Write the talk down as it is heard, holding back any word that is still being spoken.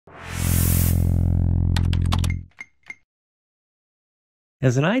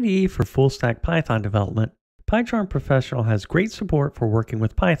As an IDE for full-stack Python development, PyCharm Professional has great support for working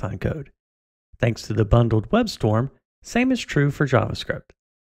with Python code. Thanks to the bundled WebStorm, same is true for JavaScript.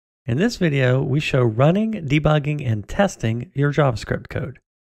 In this video, we show running, debugging, and testing your JavaScript code.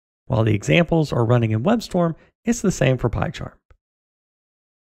 While the examples are running in WebStorm, it's the same for PyCharm.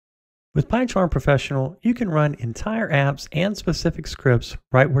 With PyCharm Professional, you can run entire apps and specific scripts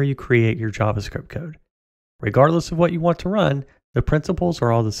right where you create your JavaScript code. Regardless of what you want to run, the principles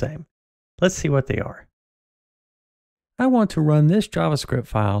are all the same. Let's see what they are. I want to run this JavaScript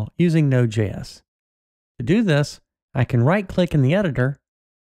file using Node.js. To do this, I can right-click in the editor,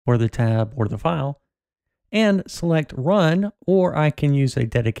 or the tab, or the file, and select Run, or I can use a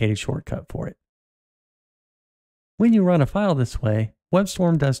dedicated shortcut for it. When you run a file this way,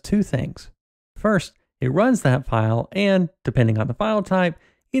 WebStorm does two things. First, it runs that file and, depending on the file type,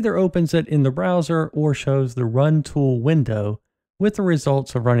 either opens it in the browser or shows the Run Tool window with the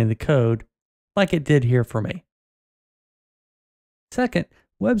results of running the code, like it did here for me. Second,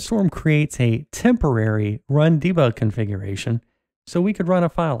 WebStorm creates a temporary Run Debug configuration so we could run a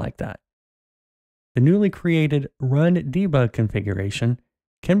file like that. The newly created Run Debug configuration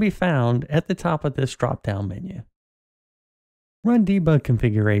can be found at the top of this drop-down menu. Run Debug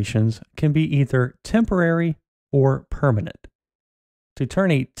configurations can be either temporary or permanent. To turn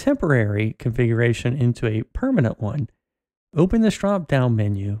a temporary configuration into a permanent one, open this drop-down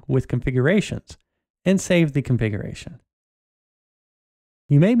menu with configurations and save the configuration.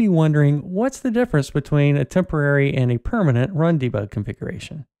 You may be wondering, what's the difference between a temporary and a permanent Run Debug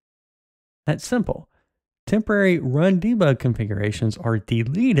configuration? That's simple. Temporary Run Debug configurations are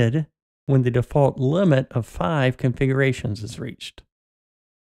deleted when the default limit of 5 configurations is reached.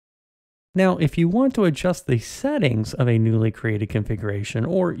 Now, if you want to adjust the settings of a newly created configuration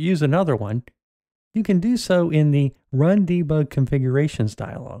or use another one, you can do so in the Run Debug Configurations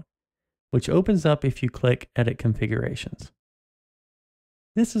dialog, which opens up if you click Edit Configurations.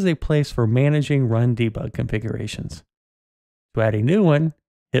 This is a place for managing Run Debug configurations. To add a new one,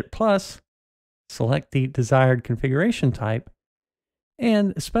 hit plus, select the desired configuration type,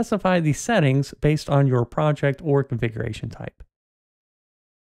 and specify the settings based on your project or configuration type.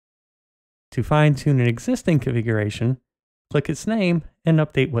 To fine-tune an existing configuration, click its name and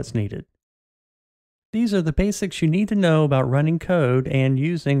update what's needed. These are the basics you need to know about running code and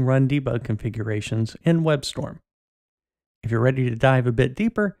using Run Debug configurations in WebStorm. If you're ready to dive a bit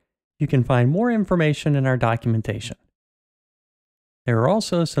deeper, you can find more information in our documentation. There are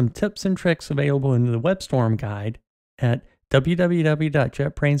also some tips and tricks available in the WebStorm guide at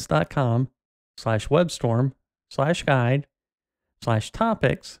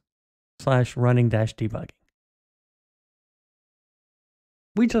www.jetbrains.com/webstorm/guide/topics/running-debugging.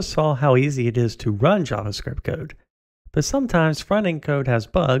 We just saw how easy it is to run JavaScript code, but sometimes front-end code has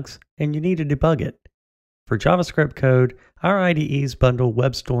bugs and you need to debug it. For JavaScript code, our IDEs bundle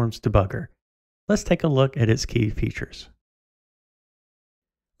WebStorm's debugger. Let's take a look at its key features.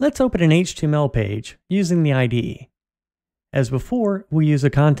 Let's open an HTML page using the IDE. As before, we use a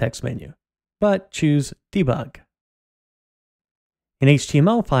context menu, but choose Debug. In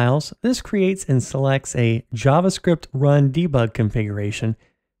HTML files, this creates and selects a JavaScript Run Debug configuration,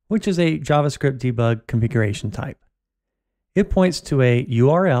 which is a JavaScript debug configuration type. It points to a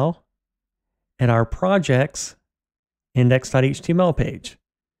URL and our project's index.html page.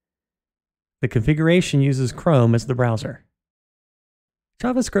 The configuration uses Chrome as the browser.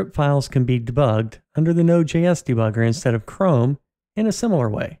 JavaScript files can be debugged under the Node.js debugger instead of Chrome in a similar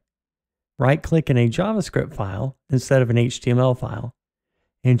way. Right-click in a JavaScript file instead of an HTML file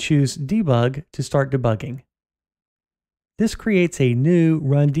and choose Debug to start debugging. This creates a new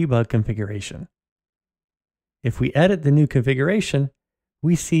Run Debug configuration. If we edit the new configuration,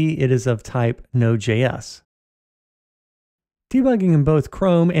 we see it is of type Node.js. Debugging in both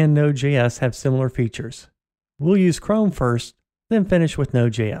Chrome and Node.js have similar features. We'll use Chrome first, then finish with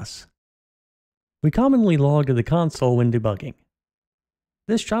Node.js. We commonly log to the console when debugging.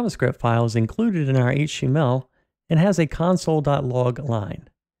 This JavaScript file is included in our HTML and has a console.log line.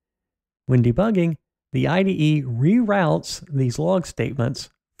 When debugging, the IDE reroutes these log statements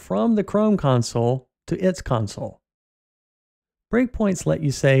from the Chrome console to its console. Breakpoints let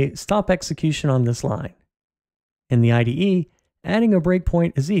you say, stop execution on this line. In the IDE, adding a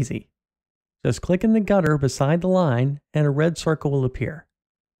breakpoint is easy. Just click in the gutter beside the line and a red circle will appear.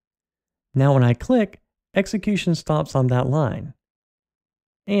 Now when I click, execution stops on that line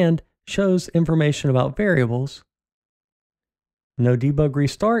and shows information about variables. No debug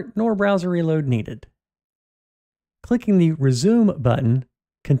restart nor browser reload needed. Clicking the Resume button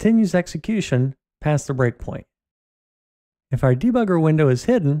continues execution past the breakpoint. If our debugger window is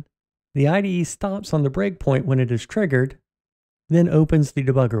hidden, the IDE stops on the breakpoint when it is triggered, then opens the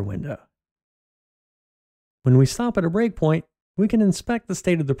debugger window. When we stop at a breakpoint, we can inspect the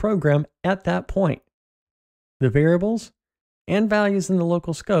state of the program at that point, the variables and values in the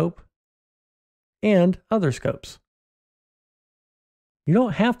local scope, and other scopes. You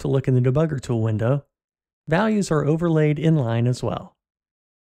don't have to look in the debugger tool window. Values are overlaid inline as well.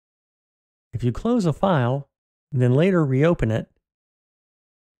 If you close a file, and then later reopen it,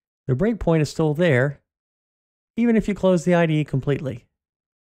 the breakpoint is still there, even if you close the IDE completely.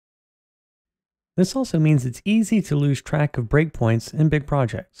 This also means it's easy to lose track of breakpoints in big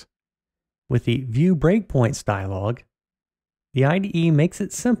projects. With the View Breakpoints dialog, the IDE makes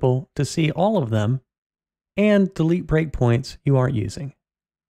it simple to see all of them and delete breakpoints you aren't using.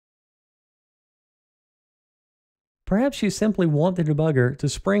 Perhaps you simply want the debugger to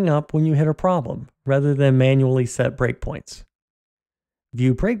spring up when you hit a problem, rather than manually set breakpoints.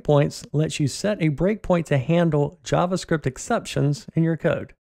 View Breakpoints lets you set a breakpoint to handle JavaScript exceptions in your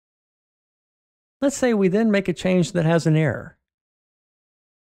code. Let's say we then make a change that has an error.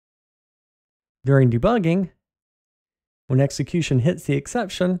 During debugging, when execution hits the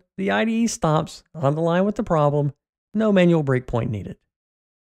exception, the IDE stops on the line with the problem, no manual breakpoint needed.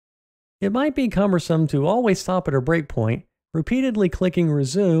 It might be cumbersome to always stop at a breakpoint, repeatedly clicking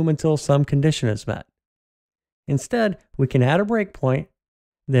resume until some condition is met. Instead, we can add a breakpoint,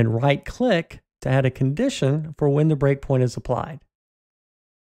 then right-click to add a condition for when the breakpoint is applied.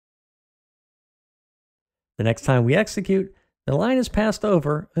 The next time we execute, the line is passed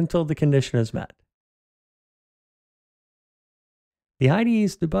over until the condition is met. The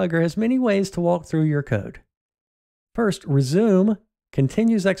IDE's debugger has many ways to walk through your code. First, resume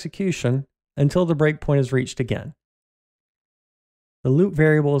continues execution until the breakpoint is reached again. The loop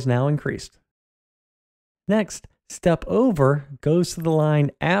variable is now increased. Next, step over goes to the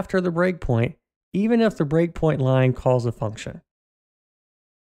line after the breakpoint, even if the breakpoint line calls a function.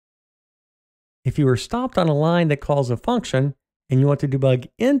 If you are stopped on a line that calls a function and you want to debug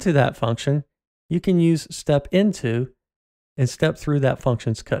into that function, you can use step into and step through that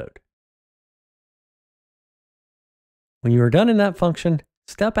function's code. When you are done in that function,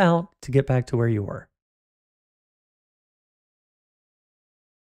 step out to get back to where you were.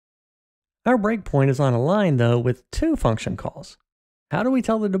 Our breakpoint is on a line, though, with two function calls. How do we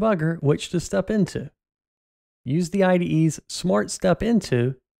tell the debugger which to step into? Use the IDE's Smart Step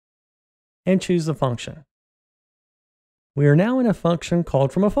Into and choose the function. We are now in a function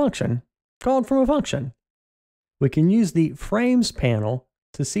called from a function. We can use the Frames panel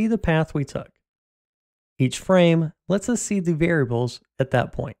to see the path we took. Each frame lets us see the variables at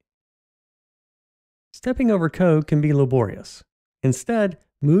that point. Stepping over code can be laborious. Instead,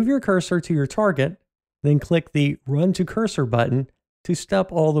 move your cursor to your target, then click the Run to Cursor button to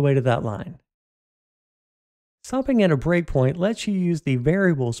step all the way to that line. Stopping at a breakpoint lets you use the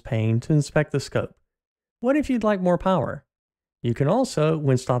Variables pane to inspect the scope. What if you'd like more power? You can also,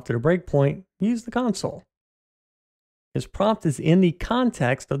 when stopped at a breakpoint, use the console. This prompt is in the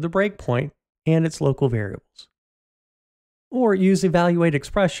context of the breakpoint and its local variables. Or use Evaluate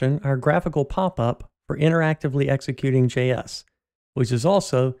Expression, our graphical pop-up for interactively executing JS, which is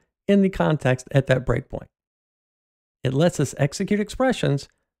also in the context at that breakpoint. It lets us execute expressions,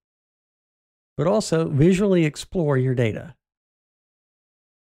 but also visually explore your data.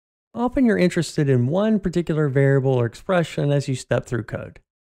 Often you're interested in one particular variable or expression as you step through code.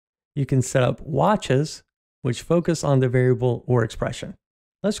 You can set up watches, which focus on the variable or expression.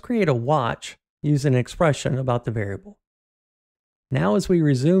 Let's create a watch using an expression about the variable. Now as we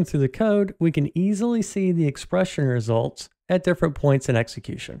resume through the code, we can easily see the expression results at different points in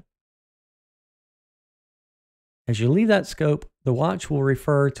execution. As you leave that scope, the watch will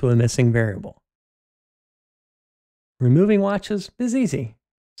refer to a missing variable. Removing watches is easy.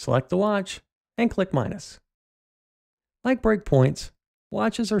 Select the watch and click minus. Like breakpoints,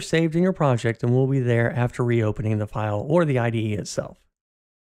 watches are saved in your project and will be there after reopening the file or the IDE itself.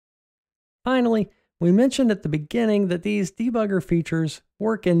 Finally, we mentioned at the beginning that these debugger features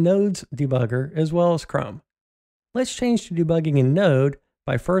work in Node's debugger as well as Chrome. Let's change to debugging in Node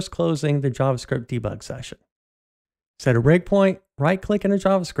by first closing the JavaScript debug session. Set a breakpoint, right-click in a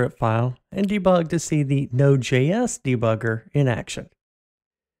JavaScript file, and debug to see the Node.js debugger in action.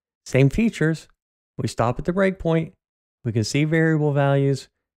 Same features. We stop at the breakpoint, we can see variable values,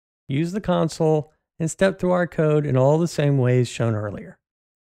 use the console, and step through our code in all the same ways shown earlier.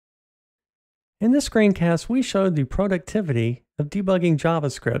 In this screencast, we showed the productivity of debugging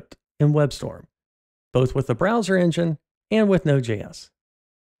JavaScript in WebStorm, both with the browser engine and with Node.js.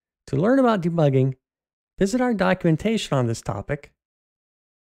 To learn about debugging, visit our documentation on this topic,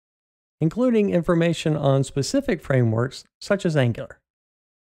 including information on specific frameworks such as Angular.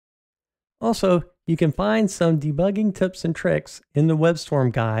 Also, you can find some debugging tips and tricks in the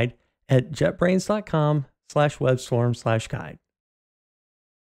WebStorm guide at jetbrains.com/webstorm/guide.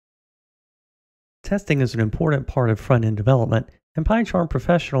 Testing is an important part of front-end development, and PyCharm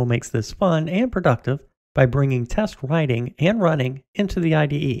Professional makes this fun and productive by bringing test writing and running into the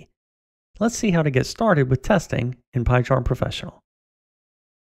IDE. Let's see how to get started with testing in PyCharm Professional.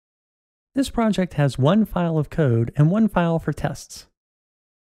 This project has one file of code and one file for tests.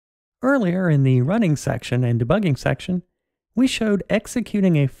 Earlier in the running section and debugging section, we showed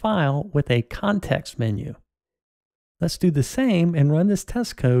executing a file with a context menu. Let's do the same and run this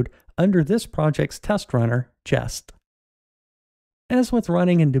test code under this project's test runner, Jest. As with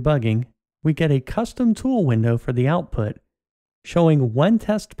running and debugging, we get a custom tool window for the output, showing one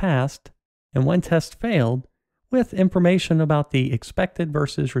test passed and one test failed with information about the expected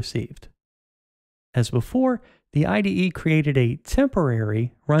versus received. As before, the IDE created a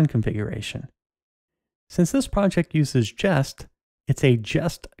temporary run configuration. Since this project uses Jest, it's a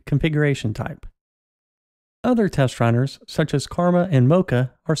Jest configuration type. Other test runners, such as Karma and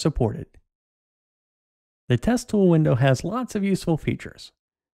Mocha, are supported. The test tool window has lots of useful features.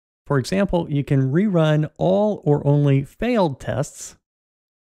 For example, you can rerun all or only failed tests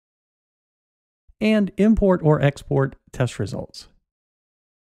and import or export test results.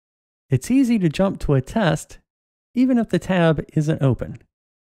 It's easy to jump to a test even if the tab isn't open.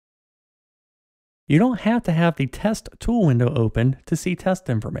 You don't have to have the test tool window open to see test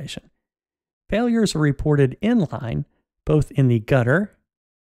information. Failures are reported inline, both in the gutter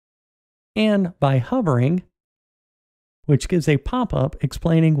and by hovering, which gives a pop-up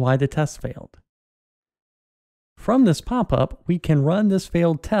explaining why the test failed. From this pop-up, we can run this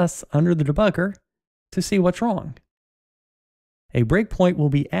failed test under the debugger to see what's wrong. A breakpoint will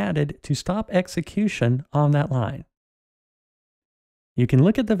be added to stop execution on that line. You can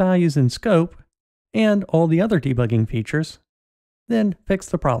look at the values in scope and all the other debugging features, then fix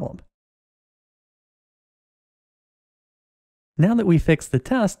the problem. Now that we fixed the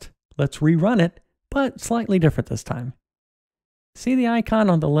test, let's rerun it, but slightly different this time. See the icon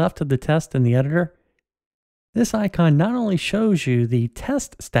on the left of the test in the editor? This icon not only shows you the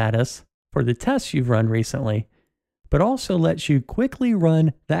test status for the tests you've run recently, but also lets you quickly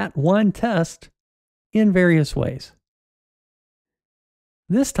run that one test in various ways.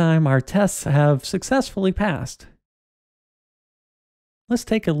 This time our tests have successfully passed. Let's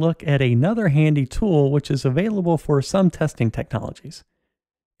take a look at another handy tool which is available for some testing technologies.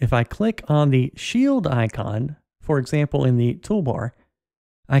 If I click on the shield icon, for example in the toolbar,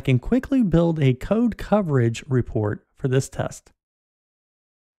 I can quickly build a code coverage report for this test.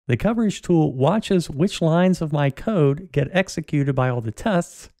 The coverage tool watches which lines of my code get executed by all the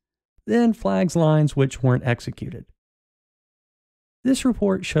tests, then flags lines which weren't executed. This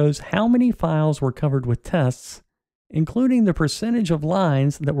report shows how many files were covered with tests, including the percentage of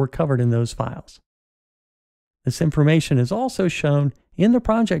lines that were covered in those files. This information is also shown in the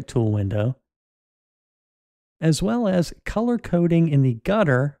project tool window, as well as color coding in the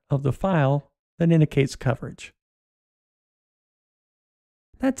gutter of the file that indicates coverage.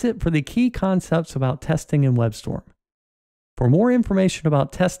 That's it for the key concepts about testing in WebStorm. For more information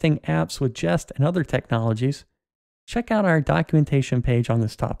about testing apps with Jest and other technologies, check out our documentation page on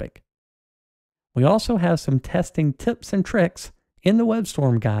this topic. We also have some testing tips and tricks in the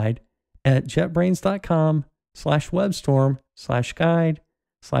WebStorm guide at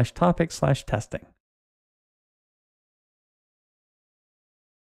jetbrains.com/webstorm/guide/topic/testing.